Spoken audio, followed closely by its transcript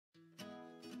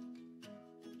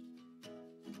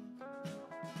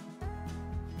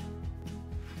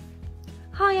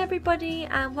Hi everybody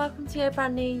and welcome to a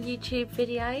brand new YouTube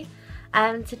video.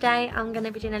 Today I'm going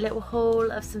to be doing a little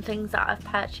haul of some things that I've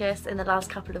purchased in the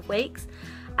last couple of weeks.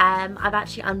 I've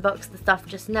actually unboxed the stuff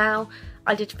just now.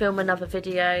 I did film another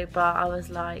video but I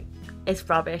was like, it's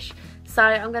rubbish. So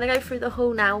I'm going to go through the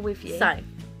haul now with you. So,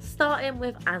 starting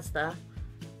with Asda.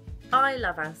 I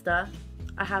love Asda.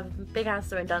 I have a big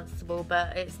Asda in Dunstable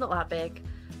but it's not that big.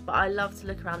 But I love to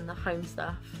look around the home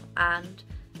stuff, and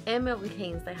in Milton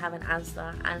Keynes they have an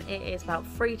Asda and it is about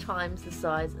 3 times the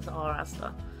size as our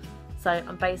Asda. So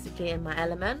I'm basically in my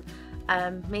element.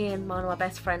 Me and one of my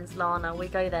best friends, Lana, we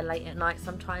go there late at night,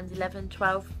 sometimes 11,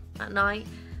 12 at night,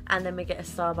 and then we get a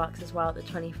Starbucks as well at the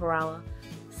 24 hour.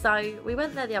 So we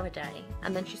went there the other day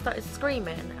and then she started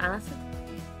screaming and I said,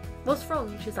 what's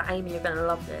wrong? She was like, Amy, you're going to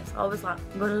love this. I was like,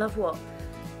 I'm going to love what?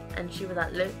 And she was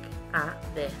like, look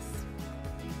at this.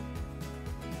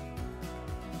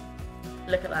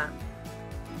 Look at that.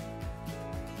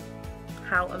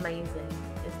 How amazing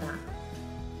is that?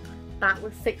 That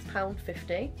was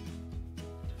 £6.50,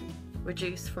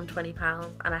 reduced from £20,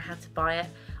 and I had to buy it.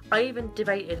 I even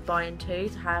debated buying 2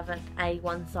 to have an A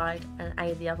one side and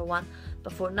A the other one,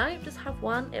 but thought no, just have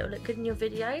one, it'll look good in your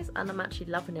videos, and I'm actually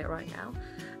loving it right now.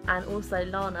 And also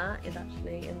Lana is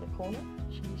actually in the corner,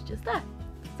 she's just there.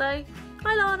 So,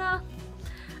 hi Lana!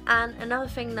 And another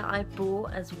thing that I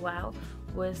bought as well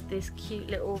was this cute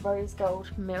little rose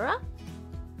gold mirror.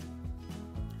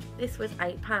 This was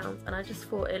 £8 and I just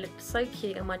thought it looked so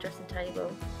cute on my dressing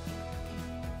table.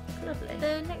 Lovely.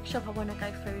 The next shop I want to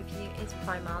go through with you is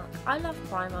Primark. I love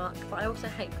Primark but I also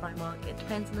hate Primark. It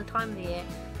depends on the time of the year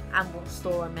and what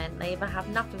store I'm in. They either have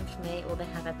nothing for me or they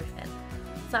have everything.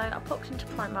 So I popped into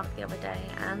Primark the other day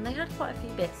and they had quite a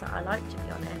few bits that I liked, to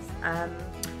be honest.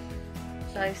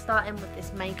 So starting with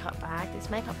this makeup bag. This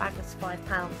makeup bag was £5.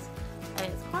 And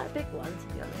it's quite a big one,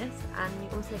 to be honest, and you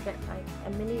also get like a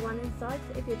mini one inside,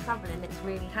 so if you're travelling it's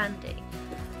really handy.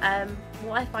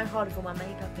 What I find hard with all my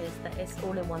makeup is that it's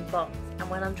all in one box, and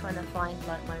when I'm trying to find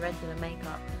like my regular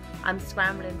makeup, I'm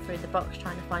scrambling through the box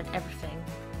trying to find everything,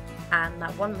 and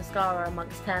like one mascara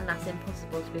amongst 10, that's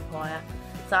impossible to be quiet.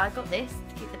 So I got this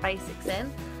to keep the basics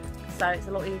in, so it's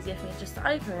a lot easier for me just to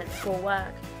open it before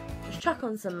work, just chuck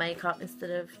on some makeup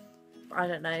instead of, I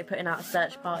don't know, putting out a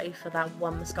search party for that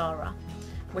one mascara,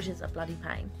 which is a bloody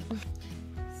pain.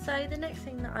 So the next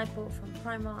thing that I bought from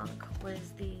Primark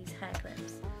was these hair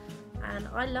clips, and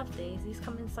I love these. These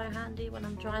come in so handy when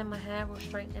I'm drying my hair or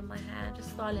straightening my hair,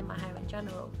 just styling my hair in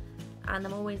general, and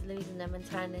I'm always losing them and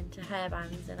turning into hair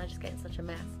bands and I just get in such a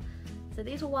mess. So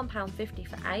these were £1.50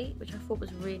 for 8, which I thought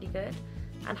was really good,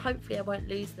 and hopefully I won't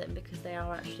lose them because they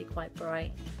are actually quite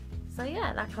bright. So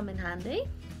yeah, that come in handy.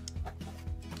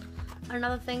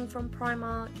 Another thing from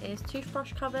Primark is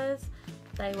toothbrush covers.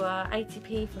 They were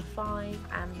 80p for 5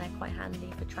 and they're quite handy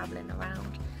for travelling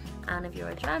around and if you're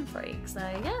a germ freak. So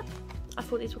yeah, I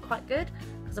thought these were quite good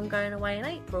because I'm going away in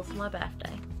April for my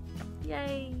birthday.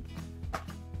 Yay!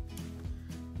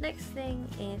 Next thing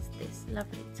is this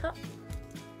lovely top.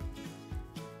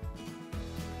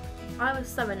 I was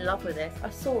so in love with this. I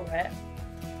saw it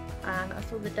and I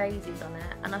saw the daisies on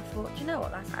it and I thought, do you know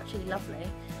what, that's actually lovely.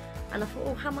 And I thought,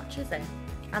 oh, how much is it?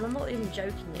 And I'm not even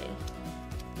joking you.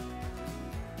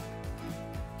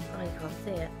 Oh, you can't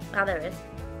see it. Ah, there it is.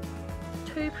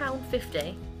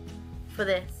 £2.50 for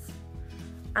this.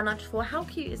 And I just thought, how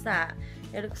cute is that?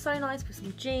 It looks so nice with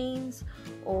some jeans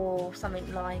or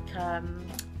something like a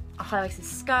high-waisted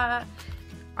skirt.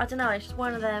 I don't know, it's just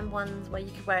one of them ones where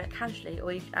you could wear it casually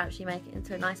or you could actually make it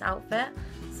into a nice outfit.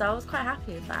 So I was quite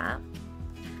happy with that.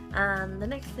 And the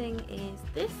next thing is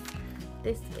this.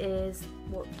 This is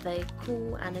what they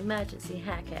call an emergency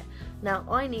hair kit. Now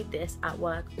I need this at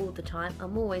work all the time.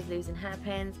 I'm always losing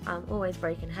hairpins, I'm always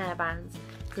breaking hair bands.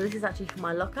 So this is actually for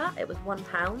my locker. It was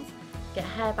 £1. Get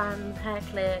hair bands, hair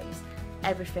clips,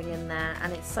 everything in there,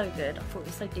 and it's so good. I thought it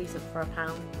was so decent for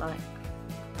 £1. Like,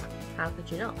 how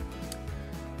could you not?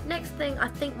 Next thing I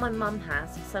think my mum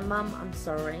has. So mum, I'm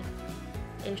sorry.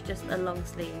 It's just a long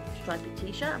sleeve stripy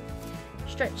t-shirt.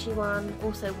 Stretchy one,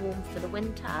 also warm for the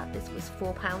winter. This was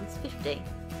 £4.50.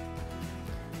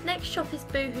 Next shop is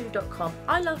boohoo.com.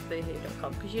 I love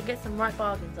boohoo.com because you get some right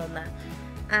bargains on there.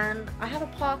 And I have a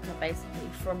parka basically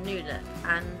from New Look,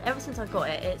 and ever since I got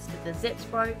it, it's the zips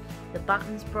broke, the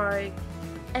buttons broke,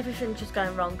 everything's just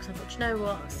going wrong because I thought, you know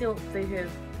what, I'll see what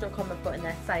boohoo.com have got in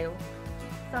their sale.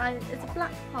 So it's a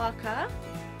black parka.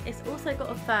 It's also got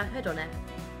a fur hood on it.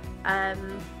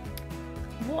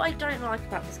 What I don't like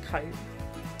about this coat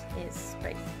is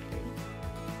basically,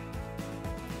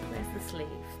 where's the sleeve?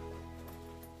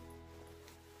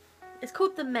 It's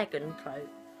called the Megan coat.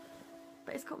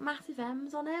 but it's got massive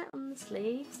M's on it, on the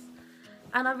sleeves.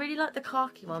 And I really like the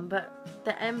khaki one, but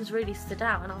the M's really stood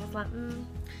out, and I was like,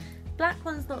 black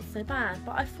one's not so bad,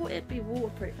 but I thought it'd be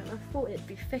waterproof and I thought it'd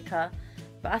be thicker.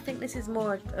 But I think this is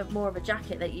more of a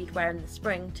jacket that you'd wear in the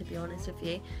spring, to be honest with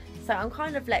you. So I'm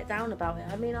kind of let down about it.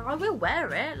 I mean, I will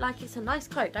wear it, like it's a nice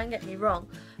coat, don't get me wrong,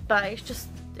 but it's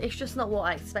just not what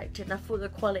I expected, and I thought the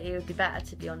quality would be better,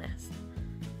 to be honest.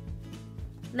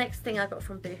 Next thing I got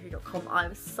from boohoo.com I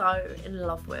was so in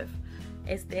love with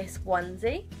is this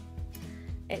onesie.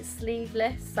 It's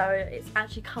sleeveless, so it's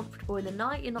actually comfortable in the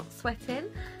night, you're not sweating,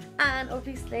 and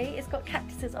obviously it's got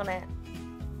cactuses on it.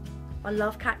 I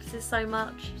love cactuses so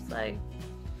much, so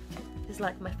it's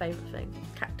like my favourite thing.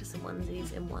 Cactus and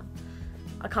onesies in one.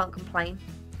 I can't complain.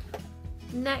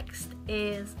 Next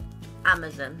is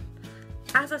Amazon.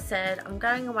 As I said, I'm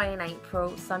going away in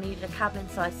April, so I needed a cabin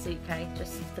size suitcase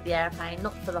just for the airplane,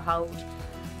 not for the hold.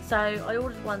 So I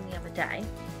ordered one the other day,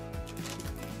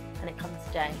 and it comes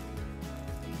today.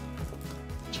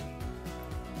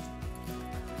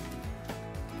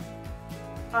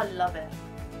 I love it.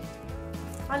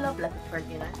 I love leopard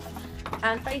print, you know.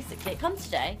 And basically it comes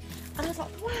today, and I was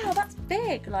like, wow, that's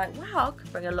big. Like, wow, I could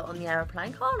bring a lot on the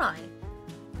aeroplane, can't I?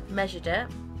 Measured it.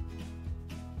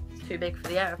 It's too big for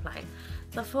the aeroplane.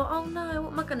 So I thought, oh no,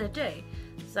 what am I going to do?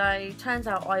 So turns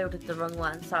out I ordered the wrong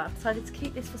one. So I decided to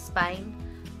keep this for Spain,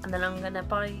 and then I'm going to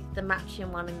buy the matching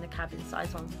one in the cabin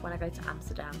size one when I go to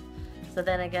Amsterdam. So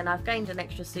then again, I've gained an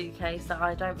extra suitcase that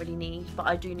I don't really need, but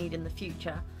I do need in the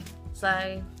future. So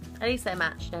at least they're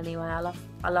matched anyway.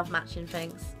 I love matching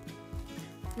things.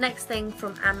 Next thing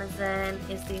from Amazon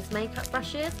is these makeup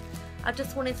brushes. I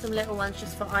just wanted some little ones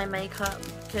just for eye makeup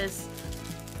because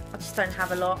I just don't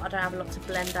have a lot. I don't have a lot to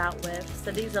blend out with.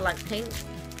 So these are like pink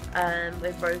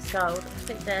with rose gold. I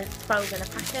think they're 12 in a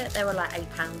packet. They were like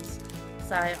 £8.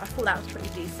 So I thought that was pretty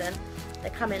decent. They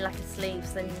come in like a sleeve,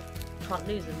 so then you can't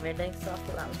lose them really. So I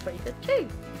thought that was pretty good too.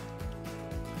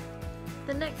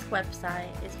 The next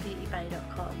website is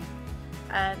beautybay.com.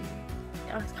 I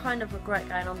kind of regret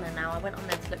going on there now. I went on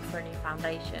there to look for a new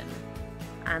foundation,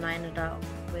 and I ended up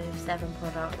with 7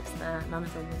 products. None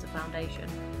of them was a foundation.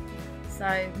 So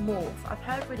Morphe, I've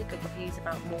heard really good reviews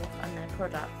about Morphe and their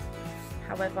products.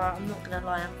 However, I'm not going to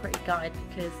lie, I'm pretty gutted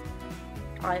because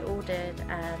I ordered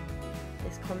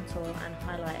this contour and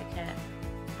highlighter kit,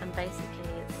 and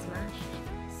basically it's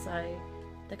smashed. So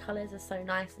the colours are so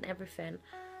nice and everything.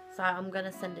 So I'm going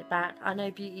to send it back. I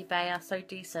know Beauty Bay are so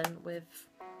decent with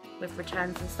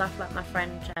returns and stuff. Like my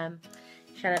friend,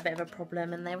 she had a bit of a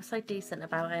problem and they were so decent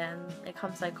about it, and it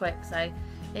comes so quick, so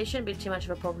it shouldn't be too much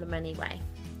of a problem anyway.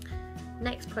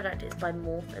 Next product is by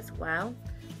Morphe as well.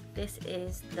 This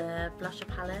is the blusher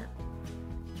palette.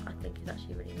 I think it's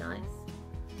actually really nice.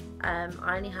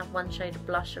 I only have one shade of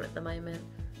blusher at the moment,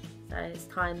 so it's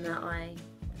time that I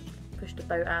push the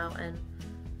boat out and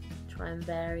try and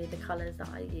vary the colours that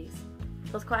I use. So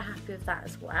I was quite happy with that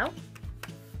as well.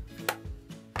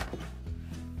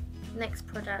 Next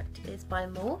product is by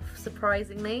Morphe,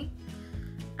 surprisingly,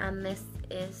 and this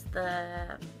is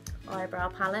the eyebrow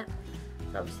palette.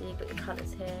 So obviously you've got your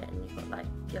colours here, and you've got like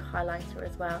your highlighter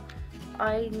as well.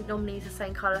 I normally use the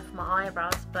same colour for my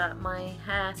eyebrows, but my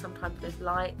hair sometimes goes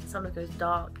light, sometimes goes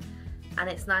dark, and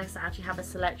it's nice to actually have a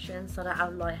selection so I don't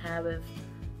have light hair with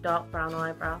dark brown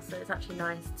eyebrows. So it's actually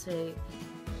nice to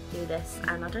do this,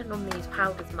 and I don't normally use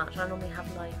powders much. I normally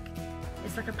have like,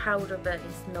 it's like a powder, but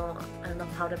it's not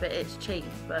enough powder, but it's cheap,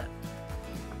 but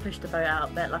I pushed the boat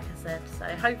out a bit, like I said. So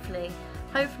hopefully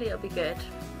it'll be good.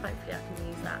 Hopefully I can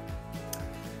use that.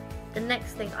 The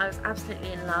next thing I was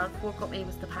absolutely in love, what got me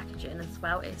was the packaging as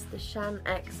well. It's the Shan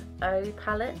XO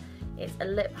palette. It's a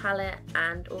lip palette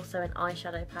and also an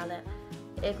eyeshadow palette.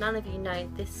 If none of you know,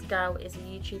 this girl is a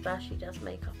YouTuber. She does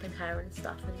makeup and hair and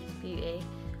stuff and beauty,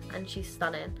 and she's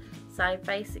stunning. So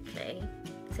basically,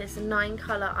 it's a 9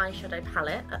 colour eyeshadow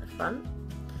palette at the front.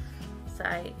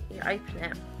 So you open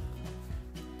it.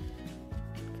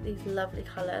 Look at these lovely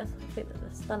colours. I think that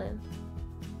they're stunning.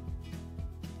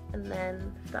 And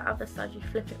then the other side you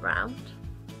flip it round,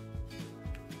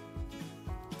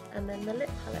 and then the lip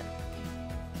palette.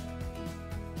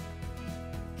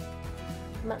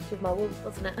 Matched with my walls,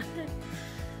 doesn't it?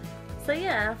 So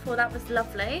yeah, I thought that was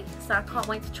lovely, so I can't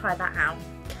wait to try that out.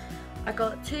 I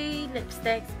got 2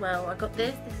 lipsticks. Well, I got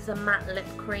this is a matte lip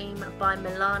cream by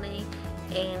Milani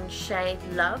in shade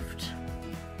Loved.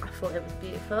 I thought it was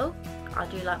beautiful. I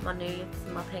do like my nudes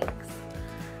and my pinks.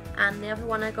 And the other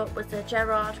one I got was the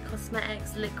Gerard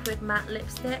Cosmetics liquid matte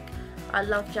lipstick. I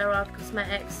love Gerard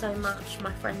Cosmetics so much,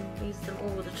 my friend uses them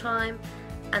all the time.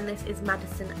 And this is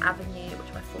Madison Avenue,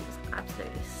 which I thought was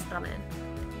absolutely stunning.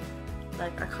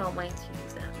 Like, I can't wait to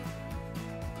use it.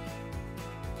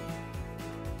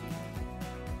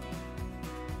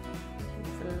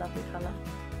 It's a lovely colour.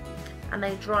 And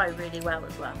they dry really well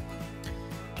as well,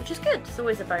 which is good. It's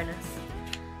always a bonus.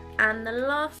 And the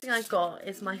last thing I got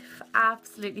is my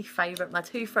absolutely favourite. My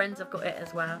two friends have got it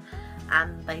as well,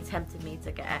 and they tempted me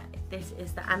to get it. This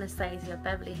is the Anastasia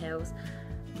Beverly Hills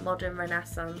Modern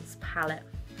Renaissance palette.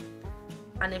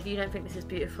 And if you don't think this is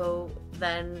beautiful,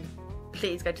 then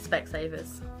please go to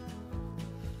Specsavers.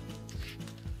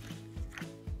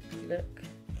 Look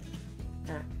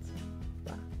at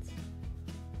that.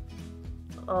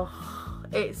 Oh,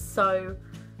 it's so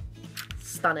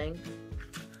stunning.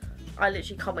 I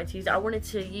literally can't wait to use it. I wanted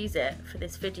to use it for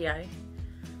this video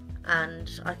and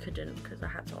I couldn't because I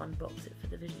had to unbox it for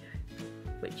the video,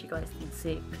 which you guys didn't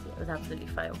see because it was absolutely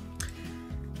fail.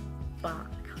 But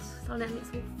on it and it's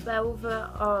all velvet.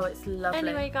 Oh, it's lovely.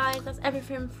 Anyway guys, that's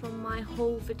everything from my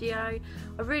haul video.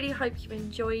 I really hope you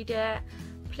enjoyed it.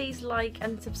 Please like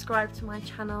and subscribe to my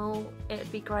channel.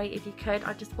 It'd be great if you could.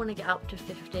 I just want to get up to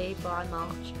 50 by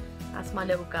March. That's my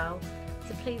little goal.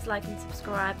 So please like and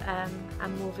subscribe,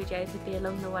 and more videos will be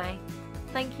along the way.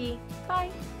 Thank you.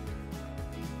 Bye.